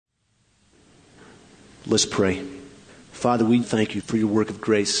Let's pray. Father, we thank you for your work of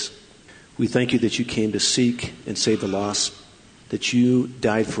grace. We thank you that you came to seek and save the lost, that you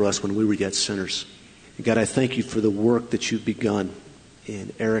died for us when we were yet sinners. And God, I thank you for the work that you've begun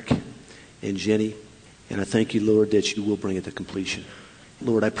in Eric and Jenny. And I thank you, Lord, that you will bring it to completion.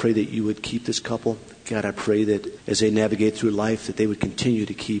 Lord, I pray that you would keep this couple. God, I pray that as they navigate through life, that they would continue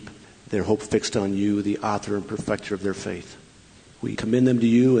to keep their hope fixed on you, the author and perfecter of their faith. We commend them to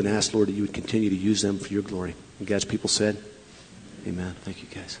you and ask, Lord, that you would continue to use them for your glory. And God's people said, amen. Thank you,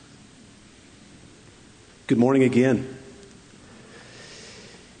 guys. Good morning again.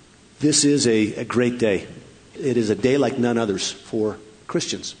 This is a great day. It is a day like none others for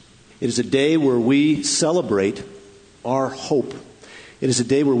Christians. It is a day where we celebrate our hope. It is a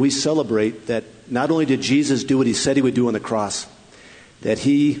day where we celebrate that not only did Jesus do what he said he would do on the cross, that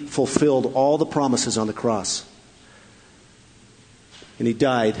he fulfilled all the promises on the cross. And he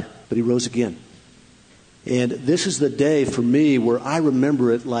died, but he rose again. And this is the day for me where I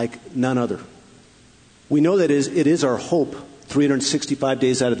remember it like none other. We know that it is our hope 365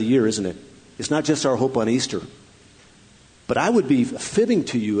 days out of the year, isn't it? It's not just our hope on Easter. But I would be fibbing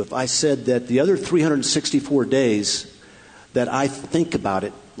to you if I said that the other 364 days that I think about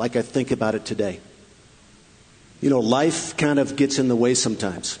it like I think about it today. You know, life kind of gets in the way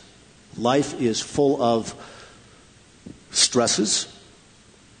sometimes. Life is full of stresses.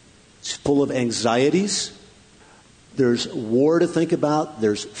 It's full of anxieties. There's war to think about.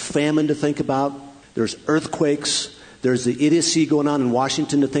 There's famine to think about. There's earthquakes. There's the idiocy going on in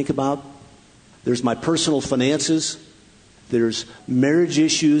Washington to think about. There's my personal finances. There's marriage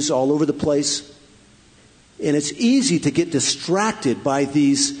issues all over the place. And it's easy to get distracted by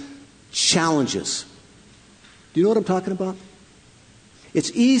these challenges. Do you know what I'm talking about?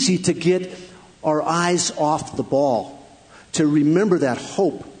 It's easy to get our eyes off the ball, to remember that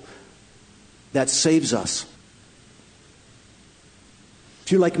hope that saves us.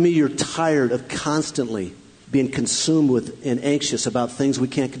 If you're like me, you're tired of constantly being consumed with and anxious about things we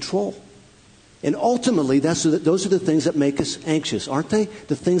can't control. And ultimately, those are the things that make us anxious, aren't they?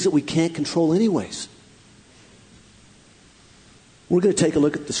 The things that we can't control anyways. We're going to take a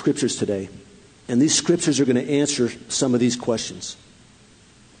look at the scriptures today. And these scriptures are going to answer some of these questions.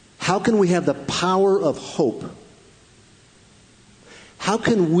 How can we have the power of hope? How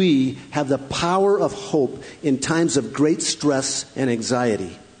can we have the power of hope in times of great stress and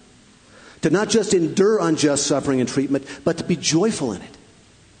anxiety? To not just endure unjust suffering and treatment, but to be joyful in it.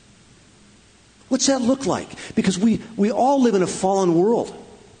 What's that look like? Because we all live in a fallen world.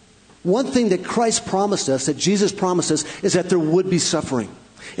 One thing that Christ promised us, that Jesus promised us, is that there would be suffering.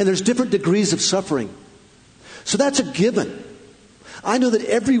 And there's different degrees of suffering. So that's a given. I know that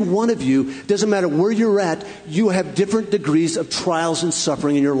every one of you, doesn't matter where you're at, you have different degrees of trials and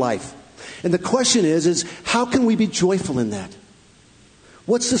suffering in your life. And the question is how can we be joyful in that?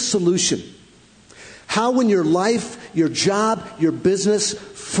 What's the solution? How when your life, your job, your business,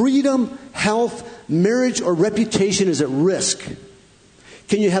 freedom, health, marriage, or reputation is at risk,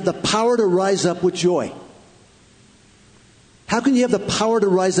 can you have the power to rise up with joy? How can you have the power to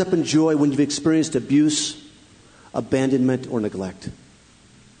rise up in joy when you've experienced abuse, abandonment, or neglect?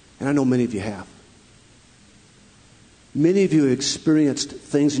 And I know many of you have. Many of you have experienced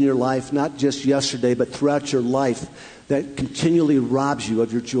things in your life, not just yesterday, but throughout your life, that continually robs you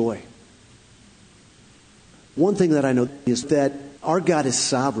of your joy. One thing that I know is that our God is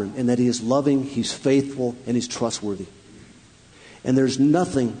sovereign and that He is loving, He's faithful, and He's trustworthy. And there's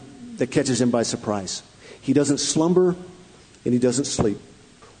nothing that catches Him by surprise. He doesn't slumber and He doesn't sleep.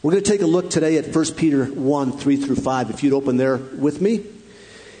 We're going to take a look today at 1 Peter 1, 3 through 5. If you'd open there with me.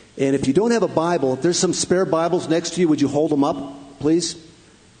 And if you don't have a Bible, if there's some spare Bibles next to you, would you hold them up, please?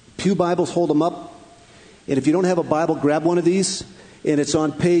 Pew Bibles, hold them up. And if you don't have a Bible, grab one of these. And it's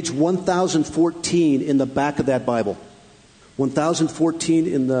on page 1014 in the back of that Bible. 1014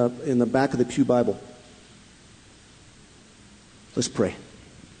 in the back of the Pew Bible. Let's pray.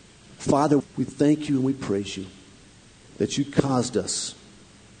 Father, we thank you and we praise you that you caused us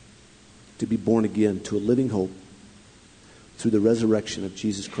to be born again to a living hope through the resurrection of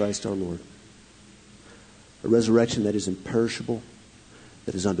Jesus Christ our Lord. A resurrection that is imperishable,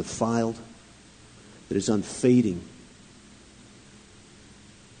 that is undefiled, that is unfading,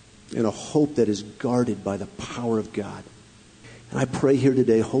 and a hope that is guarded by the power of God. And I pray here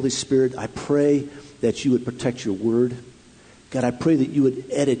today, Holy Spirit, I pray that you would protect your word. God, I pray that you would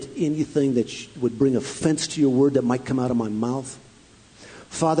edit anything that would bring offense to your word that might come out of my mouth.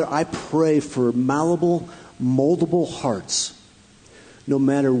 Father, I pray for malleable, moldable hearts, no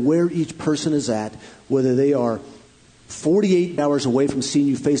matter where each person is at, whether they are 48 hours away from seeing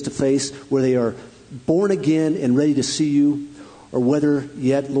you face to face, where they are born again and ready to see you, or whether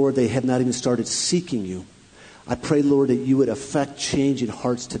yet, Lord, they have not even started seeking you, I pray, Lord, that you would affect change in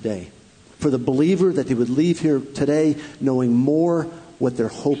hearts today. For the believer, that they would leave here today knowing more what their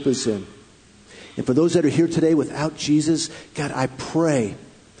hope is in. And for those that are here today without Jesus, God, I pray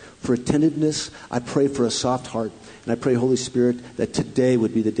for attentiveness. I pray for a soft heart. And I pray, Holy Spirit, that today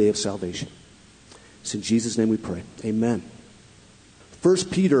would be the day of salvation. It's in Jesus' name we pray. Amen. 1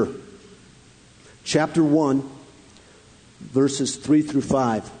 Peter chapter 1, verses 3 through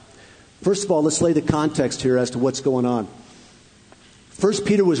 5. First of all, let's lay the context here as to what's going on. 1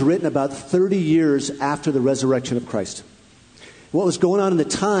 Peter was written about 30 years after the resurrection of Christ. What was going on in the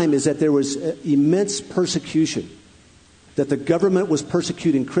time is that there was immense persecution, that the government was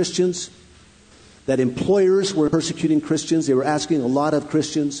persecuting Christians, that employers were persecuting Christians. They were asking a lot of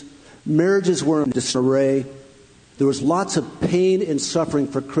Christians. Marriages were in disarray. There was lots of pain and suffering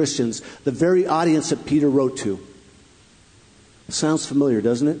for Christians, the very audience that Peter wrote to. Sounds familiar,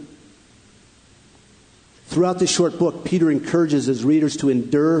 doesn't it? Throughout this short book, Peter encourages his readers to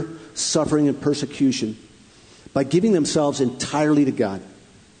endure suffering and persecution by giving themselves entirely to God.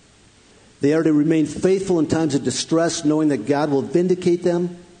 They are to remain faithful in times of distress, knowing that God will vindicate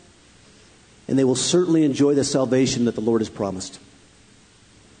them, and they will certainly enjoy the salvation that the Lord has promised.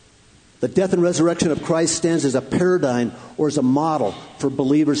 The death and resurrection of Christ stands as a paradigm or as a model for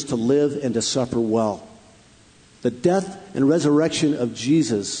believers to live and to suffer well. The death and resurrection of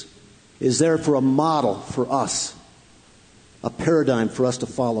Jesus is therefore a model for us, a paradigm for us to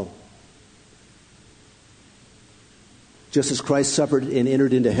follow. Just as Christ suffered and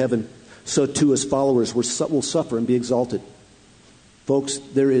entered into heaven, so too his followers will suffer and be exalted. Folks,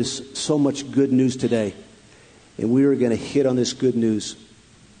 there is so much good news today, and we are going to hit on this good news.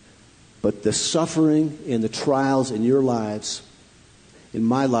 But the suffering and the trials in your lives, in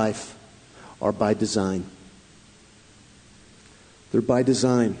my life, are by design. They're by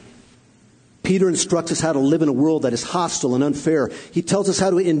design. Peter instructs us how to live in a world that is hostile and unfair. He tells us how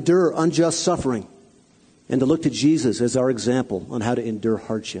to endure unjust suffering and to look to Jesus as our example on how to endure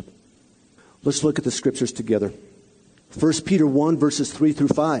hardship. Let's look at the scriptures together. 1 Peter 1, verses 3 through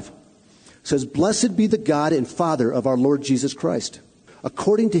 5 says, "Blessed be the God and Father of our Lord Jesus Christ.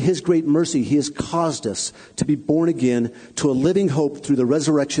 According to his great mercy, he has caused us to be born again to a living hope through the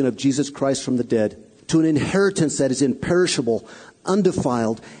resurrection of Jesus Christ from the dead, to an inheritance that is imperishable,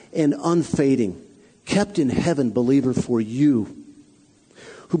 undefiled, and unfading, kept in heaven, believer, for you,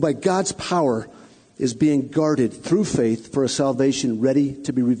 who by God's power is being guarded through faith for a salvation ready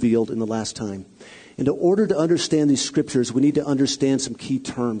to be revealed in the last time." And in order to understand these scriptures, we need to understand some key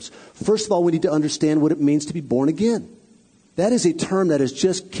terms. First of all, we need to understand what it means to be born again. That is a term that is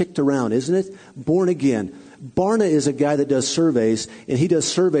just kicked around, isn't it? Born again. Barna is a guy that does surveys, and he does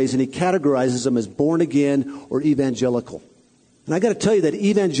surveys, and he categorizes them as born again or evangelical. And I got to tell you that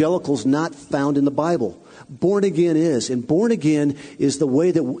evangelical is not found in the Bible. Born again is. And born again is the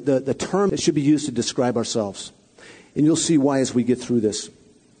way that the term that should be used to describe ourselves. And you'll see why as we get through this.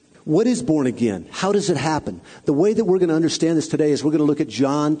 What is born again? How does it happen? The way that we're going to understand this today is we're going to look at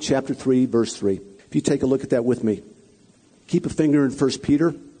John chapter 3, verse 3. If you take a look at that with me. Keep a finger in 1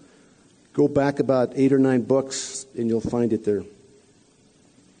 Peter. Go back about 8 or 9 books, and you'll find it there.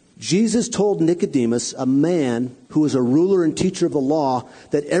 Jesus told Nicodemus, a man who was a ruler and teacher of the law,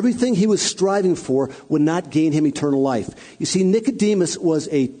 that everything he was striving for would not gain him eternal life. You see, Nicodemus was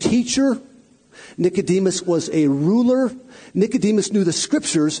a teacher. Nicodemus was a ruler. Nicodemus knew the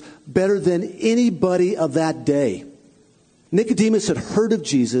scriptures better than anybody of that day. Nicodemus had heard of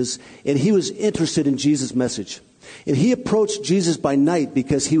Jesus, and he was interested in Jesus' message. And he approached Jesus by night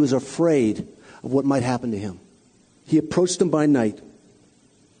because he was afraid of what might happen to him. He approached him by night.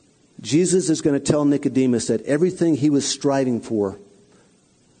 Jesus is going to tell Nicodemus that everything he was striving for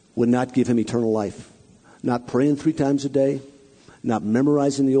would not give him eternal life. Not praying 3 times a day, not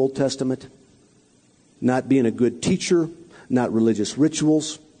memorizing the Old Testament, not being a good teacher, not religious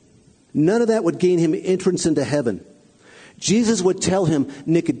rituals. None of that would gain him entrance into heaven. Jesus would tell him,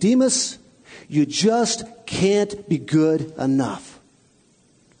 Nicodemus, you just can't be good enough.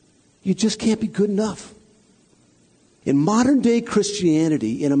 You just can't be good enough. In modern day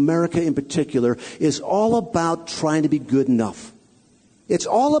Christianity, in America in particular, is all about trying to be good enough. It's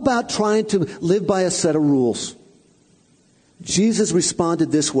all about trying to live by a set of rules. Jesus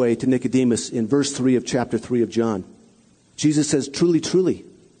responded this way to Nicodemus in verse 3 of chapter 3 of John. Jesus says, truly, truly,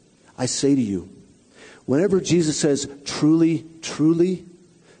 I say to you. Whenever Jesus says, truly, truly,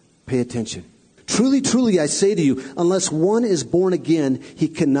 pay attention. Truly, truly, I say to you, unless one is born again, he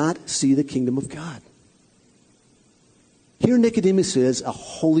cannot see the kingdom of God. Here Nicodemus is, a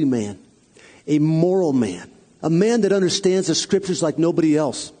holy man, a moral man, a man that understands the scriptures like nobody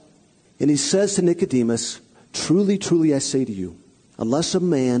else. And he says to Nicodemus, truly, truly, I say to you, unless a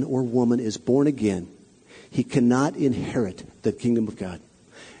man or woman is born again, he cannot inherit the kingdom of God.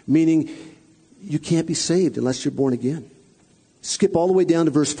 Meaning, you can't be saved unless you're born again. Skip all the way down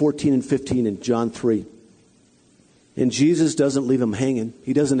to verse 14 and 15 in John 3. And Jesus doesn't leave him hanging.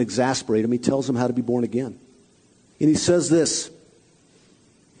 He doesn't exasperate him. He tells him how to be born again. And he says this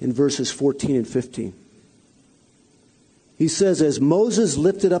in verses 14 and 15. He says, as Moses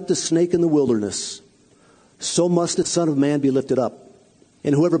lifted up the snake in the wilderness, so must the Son of Man be lifted up.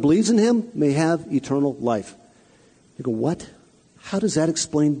 And whoever believes in him may have eternal life. You go, what? How does that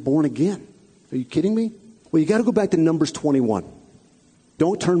explain born again? Are you kidding me? Well, you got to go back to Numbers 21.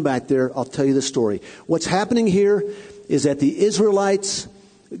 Don't turn back there. I'll tell you the story. What's happening here is that the Israelites,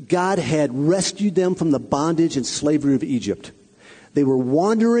 God had rescued them from the bondage and slavery of Egypt. They were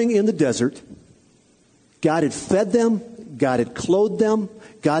wandering in the desert. God had fed them. God had clothed them.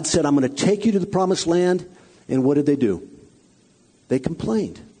 God said, I'm going to take you to the promised land. And what did they do? They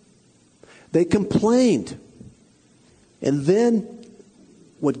complained. They complained. And then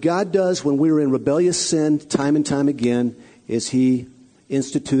what God does when we were in rebellious sin time and time again is he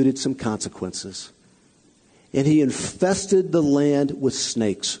instituted some consequences. And he infested the land with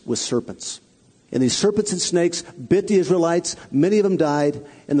snakes, with serpents. And these serpents and snakes bit the Israelites. Many of them died,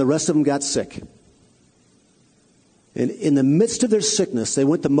 and the rest of them got sick. And in the midst of their sickness, they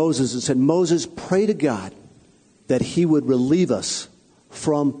went to Moses and said, Moses, pray to God that he would relieve us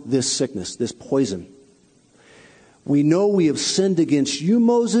from this sickness, this poison. We know we have sinned against you,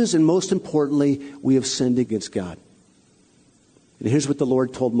 Moses, and most importantly, we have sinned against God. And here's what the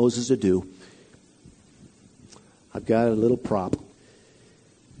Lord told Moses to do. I've got a little prop.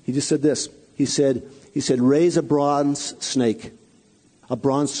 He just said this. He said, raise a bronze snake, a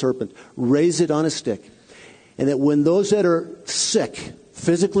bronze serpent. Raise it on a stick. And that when those that are sick,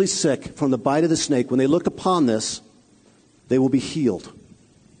 physically sick from the bite of the snake, when they look upon this, they will be healed.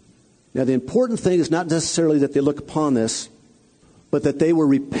 Now, the important thing is not necessarily that they look upon this, but that they were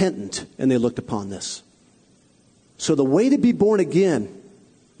repentant and they looked upon this. So the way to be born again,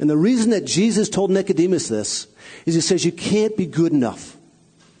 and the reason that Jesus told Nicodemus this, is he says you can't be good enough.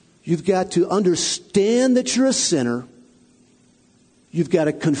 You've got to understand that you're a sinner. You've got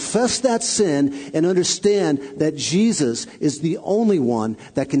to confess that sin and understand that Jesus is the only one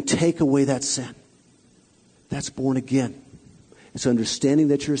that can take away that sin. That's born again. It's understanding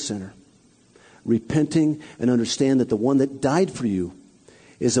that you're a sinner. Repenting and understand that the one that died for you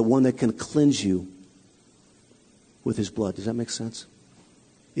is the one that can cleanse you with his blood. Does that make sense?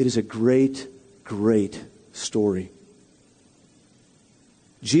 It is a great, great story.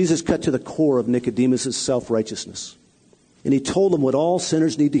 Jesus cut to the core of Nicodemus' self-righteousness. And he told him what all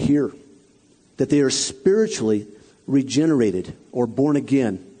sinners need to hear. That they are spiritually regenerated or born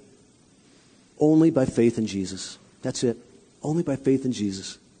again only by faith in Jesus. That's it. Only by faith in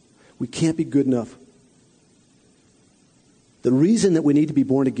Jesus. We can't be good enough. The reason that we need to be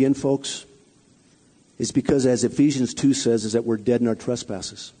born again, folks, is because, as Ephesians 2 says, is that we're dead in our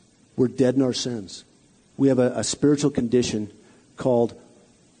trespasses. We're dead in our sins. We have a spiritual condition called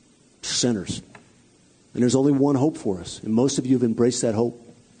sinners. And there's only one hope for us. And most of you have embraced that hope.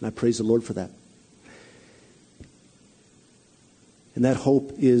 And I praise the Lord for that. And that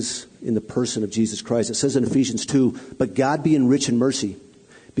hope is in the person of Jesus Christ. It says in Ephesians 2, but God being rich in mercy,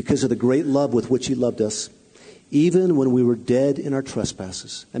 because of the great love with which he loved us, even when we were dead in our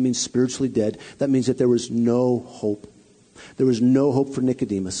trespasses. That means spiritually dead. That means that there was no hope. There was no hope for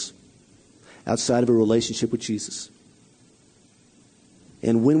Nicodemus outside of a relationship with Jesus.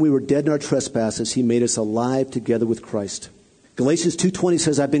 And when we were dead in our trespasses, he made us alive together with Christ. Galatians 2:20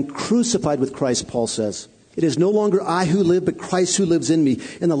 says, I've been crucified with Christ, Paul says. It is no longer I who live, but Christ who lives in me.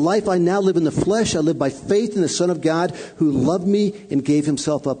 In the life I now live in the flesh, I live by faith in the Son of God who loved me and gave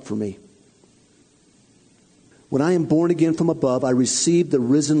himself up for me. When I am born again from above, I receive the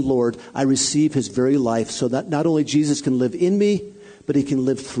risen Lord. I receive his very life so that not only Jesus can live in me, but he can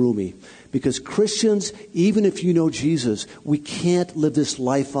live through me. Because Christians, even if you know Jesus, we can't live this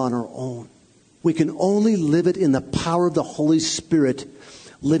life on our own. We can only live it in the power of the Holy Spirit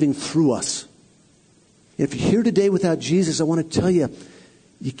living through us. And if you're here today without Jesus, I want to tell you,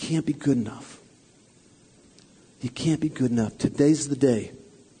 you can't be good enough. You can't be good enough. Today's the day.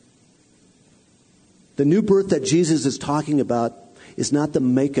 The new birth that Jesus is talking about is not the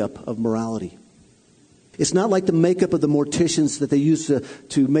makeup of morality. It's not like the makeup of the morticians that they use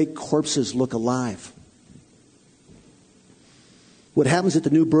to make corpses look alive. What happens at the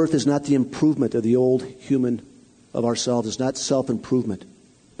new birth is not the improvement of the old human of ourselves. It's not self-improvement.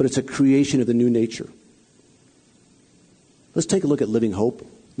 but it's a creation of the new nature. Let's take a look at living hope.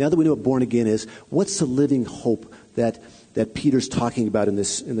 Now that we know what born again is, what's the living hope that Peter's talking about in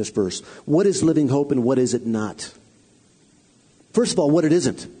this verse? What is living hope and what is it not? First of all, what it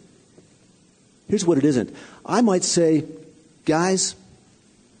isn't. Here's what it isn't. I might say, guys,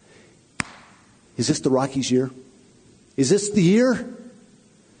 is this the Rockies' year? Is this the year?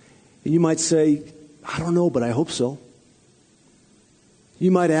 And you might say, I don't know, but I hope so. You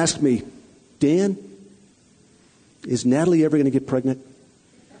might ask me, Dan, is Natalie ever going to get pregnant?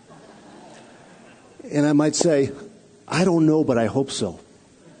 And I might say, I don't know, but I hope so.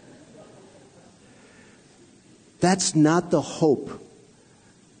 That's not the hope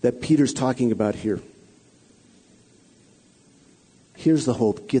that Peter's talking about here. Here's the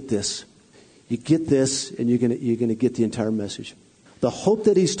hope. Get this. You get this, and you're going to get the entire message. The hope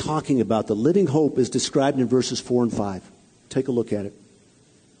that he's talking about, the living hope, is described in verses 4 and 5. Take a look at it.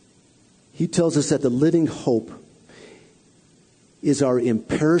 He tells us that the living hope is our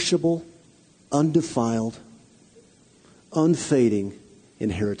imperishable, undefiled, unfading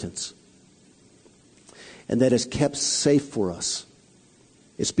inheritance. And that is kept safe for us.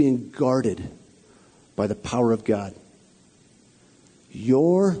 It's being guarded by the power of God.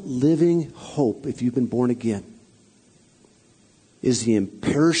 Your living hope, if you've been born again, is the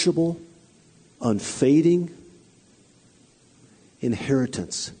imperishable, unfading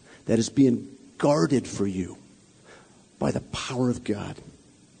inheritance that is being guarded for you by the power of God.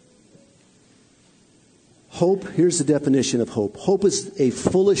 Hope, here's the definition of hope. Hope is a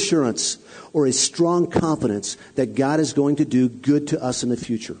full assurance or a strong confidence that God is going to do good to us in the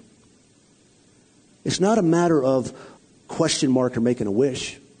future. It's not a matter of question mark or making a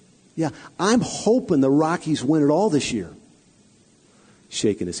wish. Yeah, I'm hoping the Rockies win it all this year.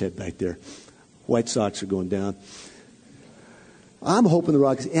 Shaking his head back there. White Sox are going down. I'm hoping the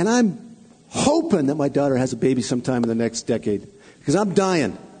Rockies, and I'm hoping that my daughter has a baby sometime in the next decade, because I'm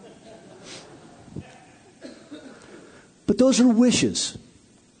dying. But those are wishes.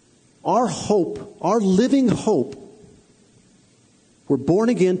 Our hope, our living hope, we're born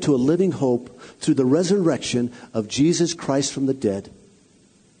again to a living hope through the resurrection of Jesus Christ from the dead.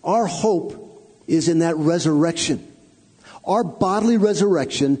 Our hope is in that resurrection. Our bodily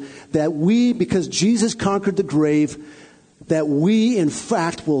resurrection, that we, because Jesus conquered the grave, that we, in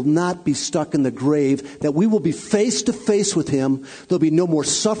fact, will not be stuck in the grave, that we will be face to face with Him. There'll be no more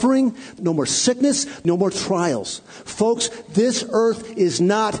suffering, no more sickness, no more trials. Folks, this earth is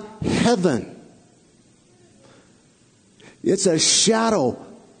not heaven. It's a shadow.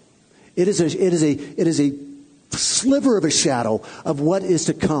 It is a sliver of a shadow of what is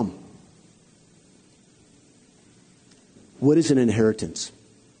to come. What is an inheritance?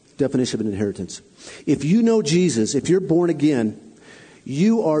 Definition of an inheritance. If you know Jesus, if you're born again,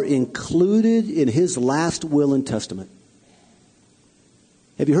 you are included in His last will and testament.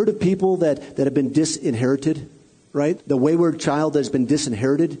 Have you heard of people that have been disinherited? Right? The wayward child that's been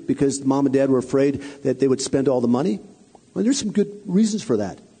disinherited because mom and dad were afraid that they would spend all the money? Well, there's some good reasons for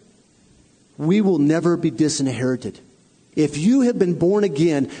that. We will never be disinherited. If you have been born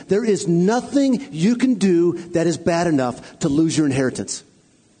again, there is nothing you can do that is bad enough to lose your inheritance.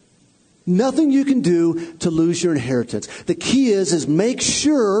 Nothing you can do to lose your inheritance. The key is make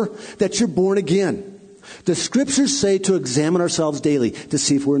sure that you're born again. The Scriptures say to examine ourselves daily to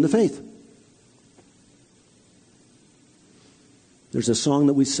see if we're in the faith. There's a song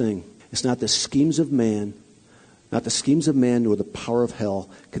that we sing. It's not the schemes of man, nor the power of hell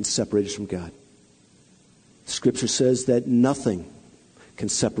can separate us from God. Scripture says that nothing can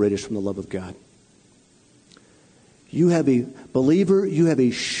separate us from the love of God. You have a believer, you have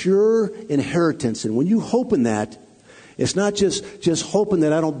a sure inheritance. And when you hope in that, it's not just hoping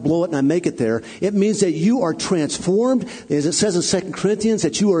that I don't blow it and I make it there. It means that you are transformed. As it says in 2 Corinthians,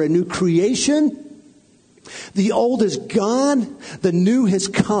 that you are a new creation. The old is gone. The new has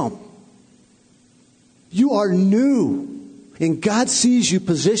come. You are new. And God sees you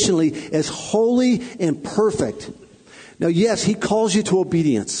positionally as holy and perfect. Now, yes, He calls you to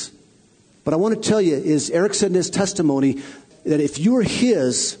obedience. But I want to tell you, as Eric said in his testimony, that if you're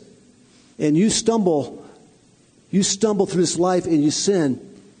His and you stumble through this life and you sin,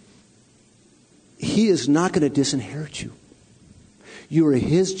 He is not going to disinherit you. You are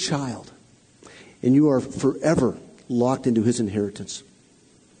His child. And you are forever locked into His inheritance.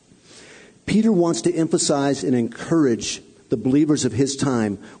 Peter wants to emphasize and encourage the believers of his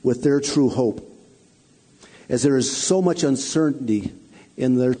time with their true hope, as there is so much uncertainty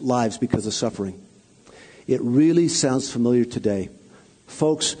in their lives because of suffering. It really sounds familiar today.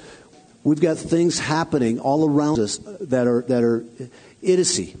 Folks, we've got things happening all around us that are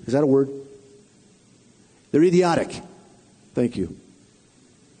Idiocy. Is that a word? They're idiotic. Thank you.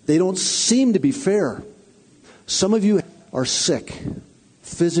 They don't seem to be fair. Some of you are sick,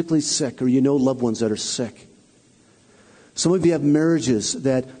 physically sick, or you know loved ones that are sick. Some of you have marriages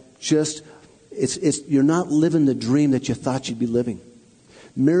that just, you're not living the dream that you thought you'd be living.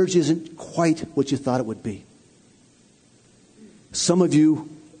 Marriage isn't quite what you thought it would be. Some of you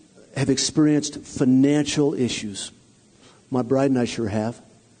have experienced financial issues. My bride and I sure have.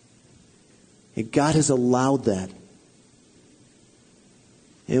 And God has allowed that.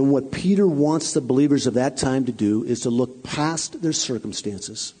 And what Peter wants the believers of that time to do is to look past their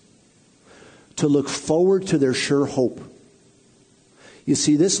circumstances, to look forward to their sure hope. You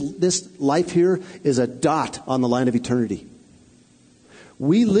see, this life here is a dot on the line of eternity.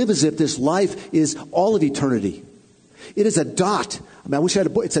 We live as if this life is all of eternity. It is a dot. I mean, I wish I had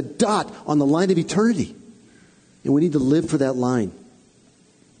a book. It's a dot on the line of eternity. And we need to live for that line.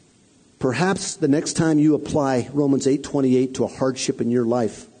 Perhaps the next time you apply Romans 8:28 to a hardship in your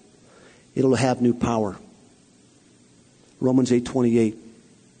life, it'll have new power. Romans 8:28.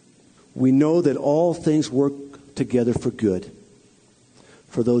 We know that all things work together for good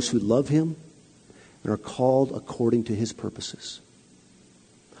for those who love Him and are called according to His purposes.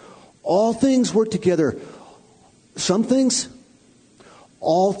 All things work together. Some things,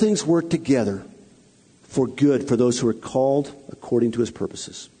 all things work together for good for those who are called according to His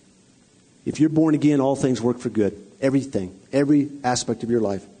purposes. If you're born again, all things work for good. Everything, every aspect of your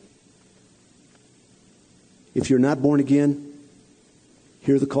life. If you're not born again,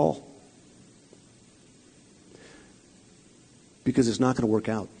 hear the call. Because it's not going to work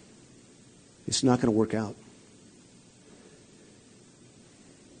out. It's not going to work out.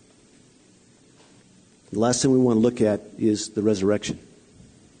 The last thing we want to look at is the resurrection.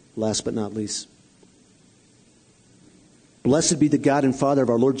 Last but not least. Blessed be the God and Father of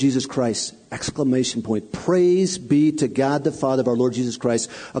our Lord Jesus Christ. Exclamation point. Praise be to God the Father of our Lord Jesus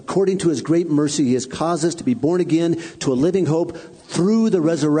Christ. According to His great mercy, He has caused us to be born again to a living hope through the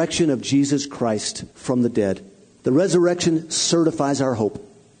resurrection of Jesus Christ from the dead. The resurrection certifies our hope.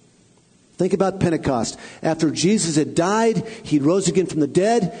 Think about Pentecost. After Jesus had died, He rose again from the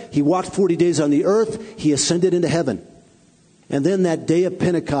dead. He walked 40 days on the earth. He ascended into heaven. And then that day of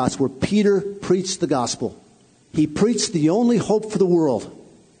Pentecost where Peter preached the gospel. He preached the only hope for the world.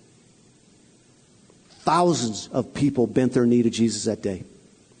 Thousands of people bent their knee to Jesus that day.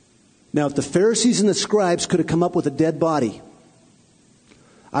 Now, if the Pharisees and the scribes could have come up with a dead body,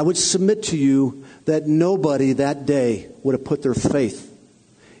 I would submit to you that nobody that day would have put their faith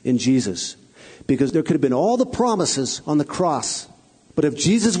in Jesus. Because there could have been all the promises on the cross. But if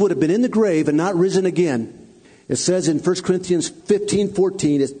Jesus would have been in the grave and not risen again, it says in 1 Corinthians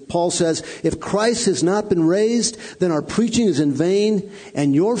 15:14, Paul says, if Christ has not been raised, then our preaching is in vain,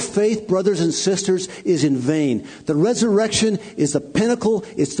 and your faith, brothers and sisters, is in vain. The resurrection is the pinnacle,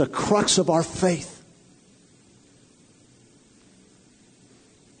 it's the crux of our faith.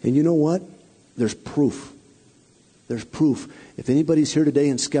 And you know what? There's proof. There's proof. If anybody's here today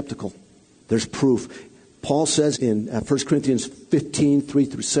and skeptical, there's proof. Paul says in 1 Corinthians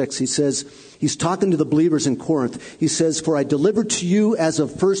 15:3-6, he says, he's talking to the believers in Corinth. He says, for I delivered to you as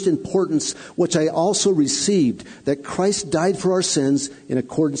of first importance, which I also received, that Christ died for our sins in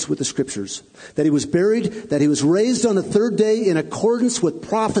accordance with the Scriptures. That He was buried, that He was raised on the third day in accordance with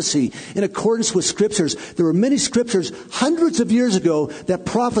prophecy, in accordance with Scriptures. There were many Scriptures hundreds of years ago that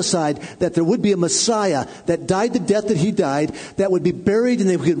prophesied that there would be a Messiah that died the death that He died, that would be buried and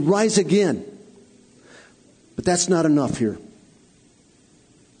they would rise again. But that's not enough here.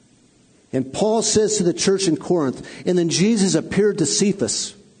 And Paul says to the church in Corinth, and then Jesus appeared to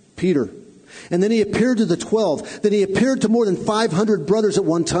Cephas, Peter. And then He appeared to the 12. Then He appeared to more than 500 brothers at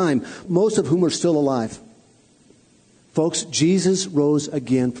one time, most of whom are still alive. Folks, Jesus rose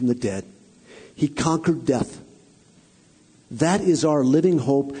again from the dead. He conquered death. That is our living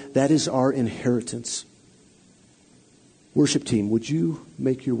hope. That is our inheritance. Worship team, would you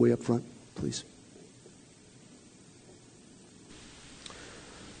make your way up front, please?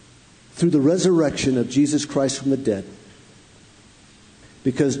 Through the resurrection of Jesus Christ from the dead,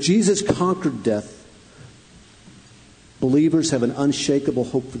 because Jesus conquered death, believers have an unshakable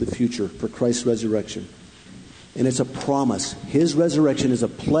hope for the future, for Christ's resurrection. And it's a promise. His resurrection is a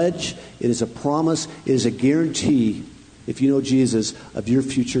pledge. It is a promise. It is a guarantee, if you know Jesus, of your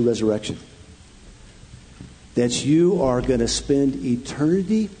future resurrection. That you are going to spend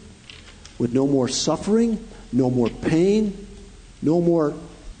eternity with no more suffering, no more pain, no more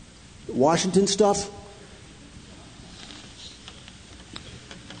Washington stuff.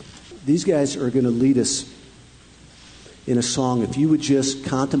 These guys are going to lead us in a song, if you would just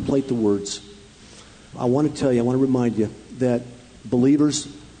contemplate the words. I want to remind you that believers,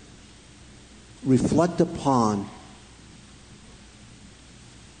 reflect upon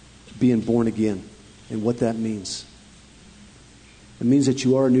being born again and what that means. It means that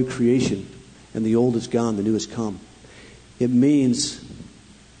you are a new creation and the old is gone, the new has come. It means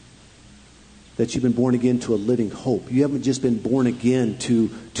that you've been born again to a living hope. You haven't just been born again to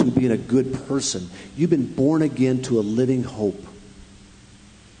being a good person. You've been born again to a living hope.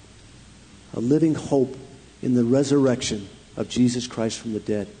 A living hope in the resurrection of Jesus Christ from the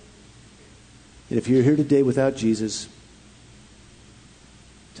dead. And if you're here today without Jesus,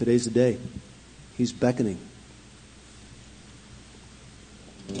 today's the day. He's beckoning.